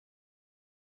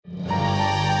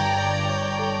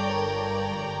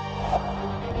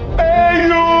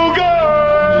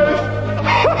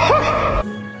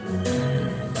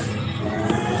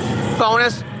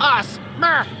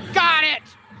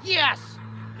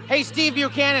Hey, Steve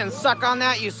Buchanan, suck on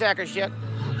that, you sack of shit.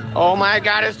 Oh my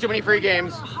God, it's too many free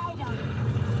games.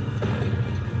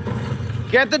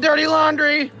 Get the dirty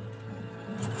laundry.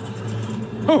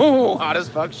 Oh, hot as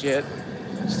fuck shit.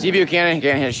 Steve Buchanan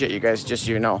can't hit shit, you guys, just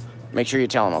so you know. Make sure you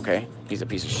tell him, okay? He's a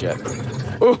piece of shit.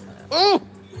 Ooh, ooh.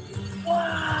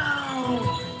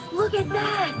 Wow, look at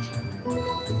that.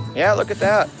 Yeah, look at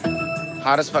that.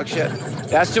 Hot as fuck shit.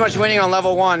 That's too much winning on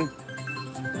level 1.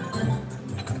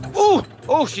 Ooh,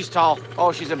 oh, she's tall.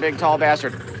 Oh, she's a big, tall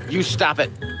bastard. You stop it.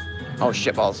 Oh,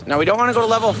 shitballs. Now, we don't want to go to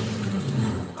level...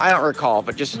 I don't recall,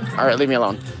 but just... All right, leave me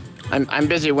alone. I'm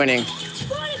busy winning.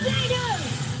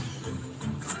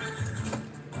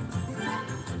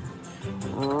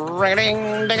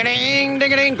 Ring-a-ding, ding-a-ding,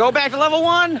 ding-a-ding. Go back to level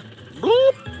 1.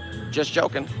 Bloop. Just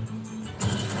joking.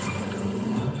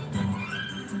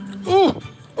 Ooh,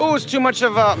 ooh, it's too much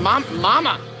of a...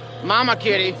 Mama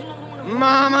kitty.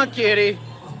 Mama kitty.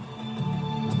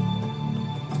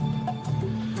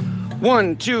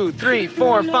 1, 2, 3,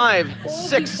 4, 5,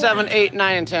 6, 7, 8,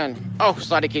 9, and 10. Oh,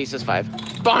 Slotty Kitty says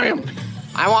 5. Bam!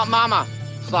 I want Mama.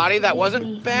 Slotty, that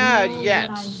wasn't bad yet.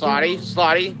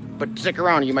 Slotty, but stick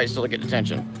around, you might still get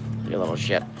detention. You little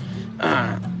shit.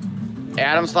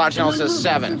 Adam Slot Channel says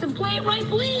 7.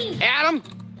 Adam!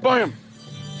 Boom!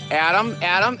 Adam,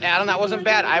 that wasn't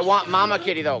bad. I want Mama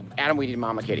Kitty, though. Adam, we need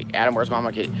Mama Kitty. Adam, where's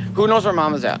Mama Kitty? Who knows where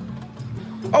Mama's at?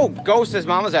 Oh, Go says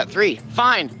Mama's at 3.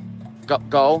 Fine.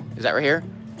 Go. Is that right here?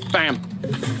 Bam.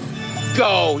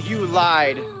 Go. You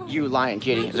lied. You lying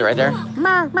kitty. Is it right there?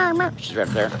 She's right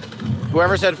up there.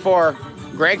 Whoever said 4.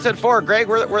 Greg said 4. Greg,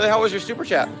 where the hell was your super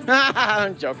chat?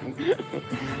 I'm joking.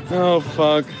 Oh,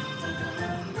 fuck.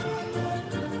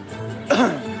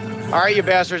 All right, you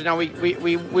bastards. Now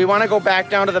we want to go back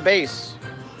down to the base.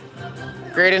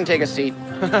 Gray didn't take a seat.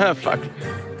 Fuck.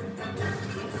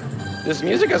 This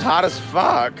music is hot as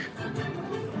fuck.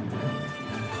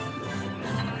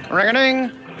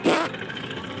 Ring-a-ding.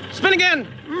 Spin again.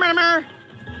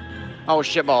 Oh,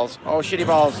 shitballs. Oh, shitty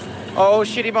balls. Oh,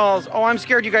 shitty balls. Oh, I'm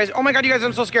scared, you guys. Oh, my God, you guys,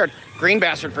 I'm so scared. Green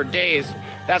bastard for days.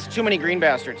 That's too many green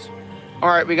bastards. All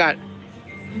right, we got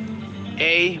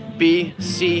A, B,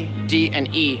 C, D,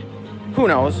 and E. Who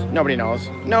knows? Nobody knows.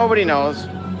 Nobody knows.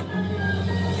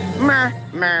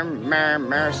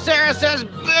 Sarah says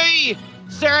B.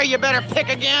 Sarah, you better pick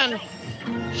again.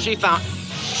 She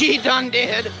done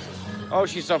did. Oh,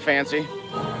 she's so fancy.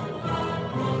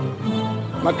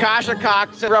 Makasha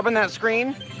Cock said, rubbing that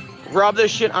screen. Rub this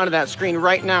shit onto that screen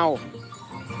right now.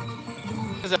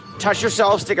 Touch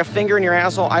yourself, stick a finger in your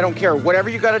asshole. I don't care. Whatever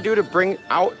you got to do to bring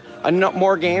out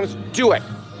more games, do it.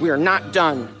 We are not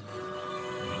done.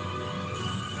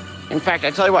 In fact,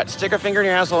 I tell you what, stick a finger in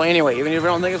your asshole anyway. Even if you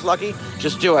don't think it's lucky,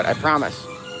 just do it. I promise.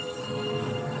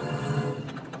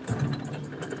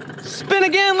 Spin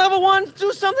again, level 1.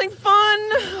 Do something fun.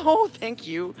 Oh, thank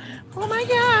you. Oh, my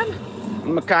God.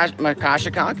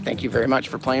 Makasha Cock, thank you very much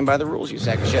for playing by the rules, you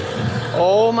sack of shit.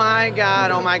 Oh, my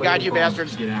God, you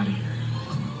bastards. Get out of here.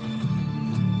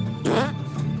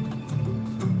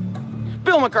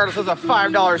 Bill McCarter says a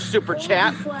 $5 super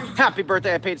chat. Happy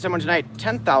birthday, I paid someone tonight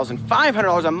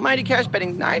 $10,500 on Mighty Cash,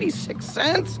 betting 96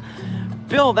 cents.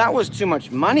 Bill, that was too much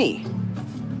money.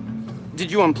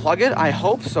 Did you unplug it? I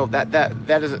hope so.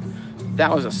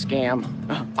 That was a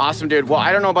scam. Awesome, dude. Well,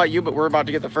 I don't know about you, but we're about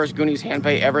to get the first Goonies hand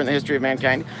pay ever in the history of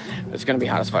mankind. It's going to be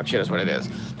hot as fuck shit is what it is.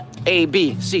 A,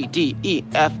 B, C, D, E,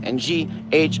 F, and G,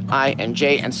 H, I, and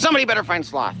J. And somebody better find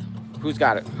Sloth. Who's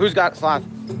got it? Who's got Sloth?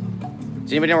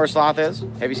 Does anybody know where Sloth is?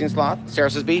 Have you seen Sloth? Sarah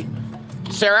says B.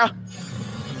 Sarah?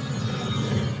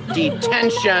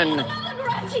 Detention.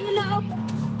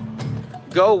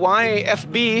 Go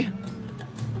YFB.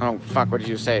 Oh, fuck, what did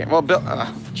you say? Well, Bill,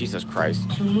 Jesus Christ.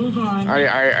 To move on, I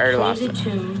already lost it.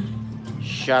 tune.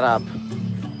 Shut up.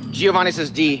 Giovanni says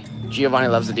D. Giovanni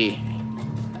loves the D.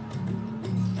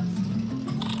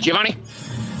 Giovanni?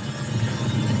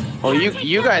 Oh,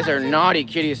 you guys are naughty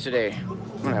kitties today.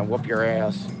 I'm gonna whoop your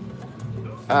ass.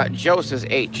 Joe says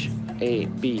H. A,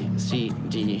 B, C,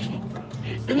 D.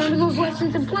 Remember those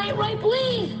lessons and play it right,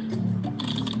 please.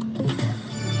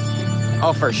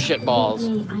 Oh, for shit balls.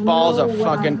 Balls of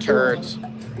fucking turds.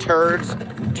 Turds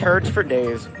for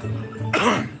days.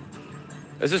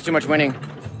 This is too much winning.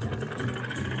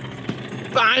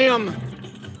 Bam!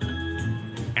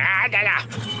 Ah, da, da.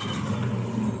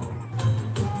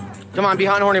 Come on, be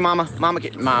hot and horny, mama.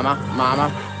 Mama.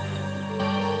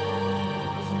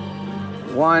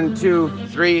 1, 2,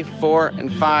 3, 4,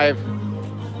 and 5.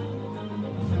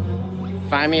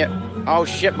 Find me oh,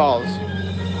 shit balls.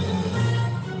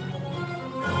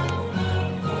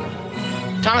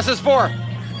 Thomas is 4.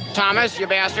 Thomas, you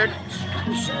bastard.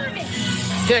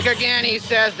 Pick again, he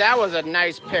says. That was a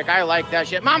nice pick. I like that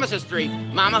shit. Mama says 3.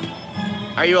 Mama,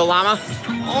 are you a llama?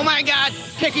 Oh my God,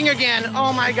 picking again.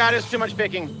 Oh my God, it's too much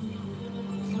picking.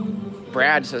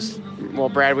 Brad says, well,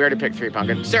 Brad, we already picked 3,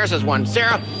 Pumpkin. Sarah says 1.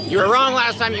 Sarah, you were wrong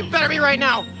last time. You better be right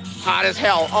now. Hot as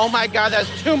hell. Oh my God,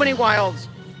 that's too many wilds.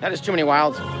 That is too many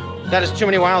wilds. That is too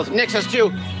many wilds. Nick says 2.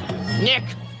 Nick,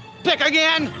 pick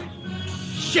again.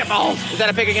 Shitballs. Is that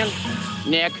a pick again?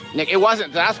 Nick, it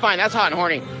wasn't. That's fine. That's hot and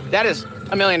horny. That is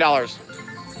 $1 million.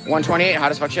 128,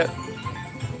 hot as fuck shit.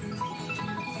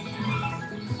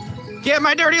 Get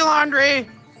my dirty laundry.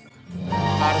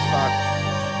 Hot as fuck.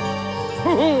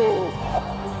 Ooh.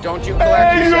 Don't you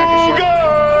collect your sack of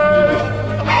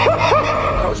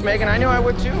shit. Coach Megan, I knew I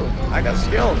would too. I got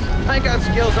skills. Don't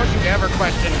you ever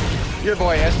question your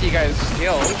boy SDGuy's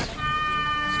skills.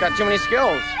 He's got too many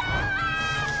skills.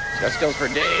 He's got skills for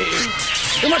days.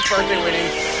 Too much birthday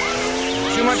winning.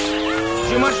 Too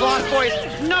much lost boys.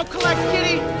 No collect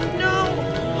kitty. No.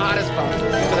 Hot as fuck.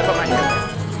 Because I put my hand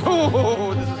there.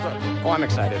 Oh, this is so. Oh, I'm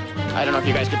excited. I don't know if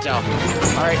you guys could tell. All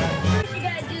right. You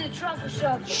gotta do the truffle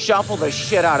shuffle. Shuffle the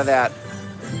shit out of that.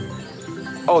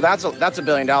 Oh, that's $1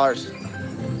 billion.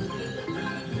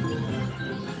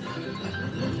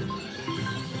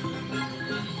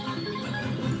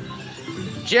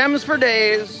 Gems for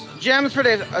days. Gems for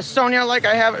days. Sonia, like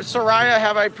I have, Soraya,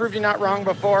 have I proved you not wrong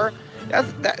before?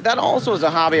 That also is a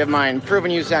hobby of mine,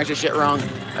 proving you actually shit wrong.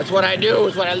 That's what I do,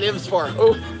 it's what I lives for.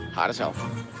 Ooh, hot as hell.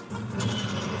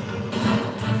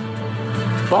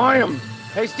 Buy him.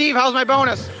 Hey Steve, how's my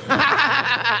bonus?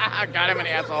 Got him an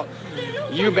asshole.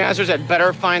 You bastards had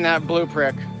better find that blue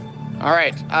prick. All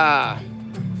right,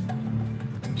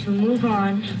 To move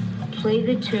on, play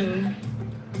the tune.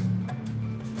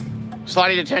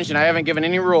 Slotty detention. I haven't given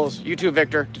any rules. You too,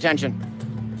 Victor. Detention.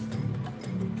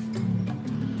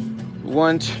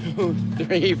 1, 2,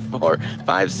 3, 4,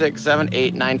 5, 6, 7,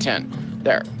 8, 9, 10.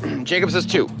 There. Jacob says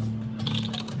 2.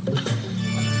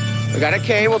 We got a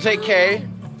K. We'll take K.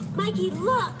 Mikey,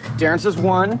 look. Darren says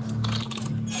 1.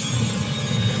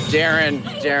 Darren.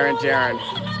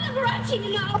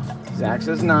 Zach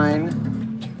says 9.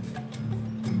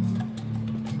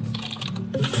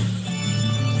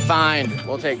 Fine,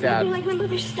 we'll take that. Like my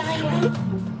mother Stein.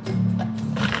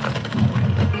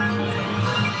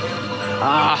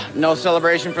 No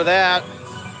celebration for that.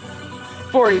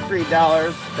 $43.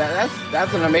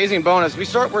 That's an amazing bonus. We're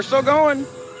still going.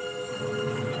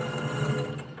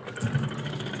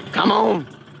 Come on.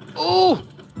 Ooh,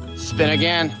 spin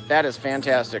again. That is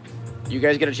fantastic. You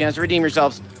guys get a chance to redeem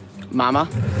yourselves. Mama.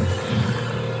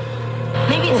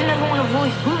 Maybe it's another one of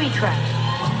Roy's booby traps.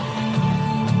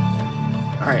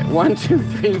 All right, 1, 2,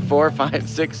 3, 4, 5,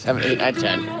 6, 7, 8, 9,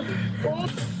 10.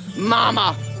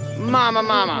 Mama. I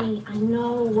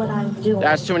know what I'm doing.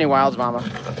 That's too many wilds, Mama.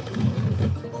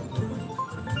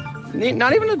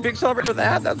 Not even a big celebration for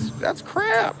that. That's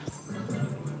crap.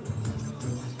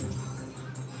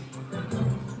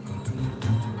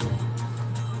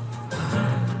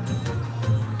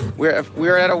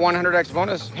 We're at a 100x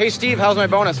bonus. Hey Steve, how's my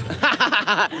bonus?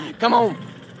 Come on.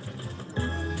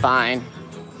 Fine.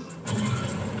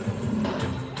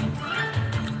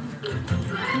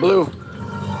 Blue.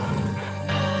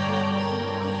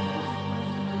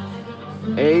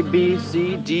 A, B,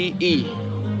 C, D, E.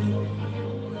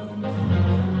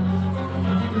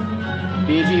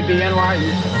 B, G, B, N, Y.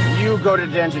 You go to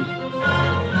detention.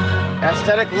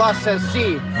 Aesthetic Lust says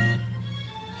C.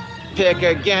 Pick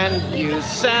again, you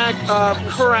sack of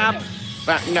crap.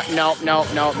 No.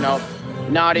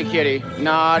 Naughty kitty.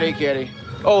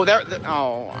 Oh,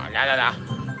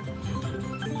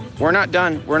 We're not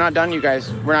done, you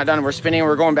guys. We're not done. We're spinning.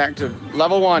 We're going back to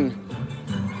level 1.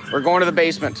 We're going to the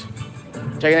basement.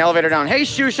 Taking the elevator down. Hey,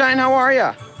 Shoe Shine, how are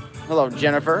ya? Hello,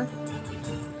 Jennifer.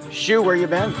 Shoe, where you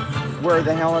been? Where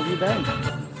the hell have you been?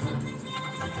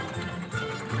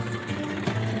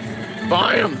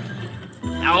 Buy him.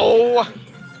 Oh,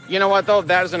 you know what though?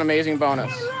 That is an amazing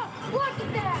bonus. Look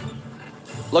at that.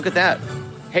 Look at that.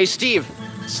 Hey, Steve,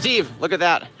 look at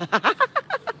that.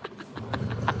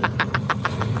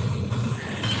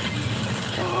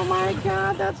 Oh my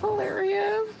God, that's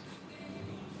hilarious.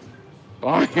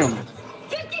 Buy him.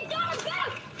 $50 bill,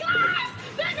 guys!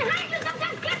 There's a hundred of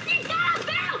them $50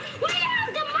 bill. We have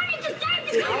the money to save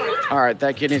this whole. All right,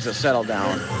 that kid needs to settle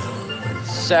down.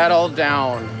 Settle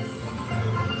down.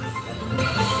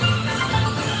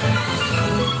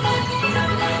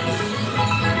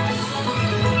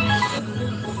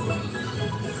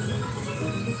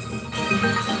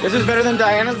 This is better than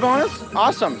Diana's bonus?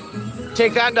 Awesome.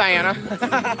 Take that, Diana.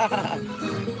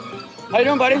 How you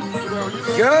doing, buddy?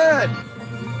 Good.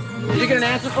 Did you get an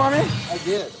answer for me? I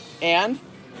did. And?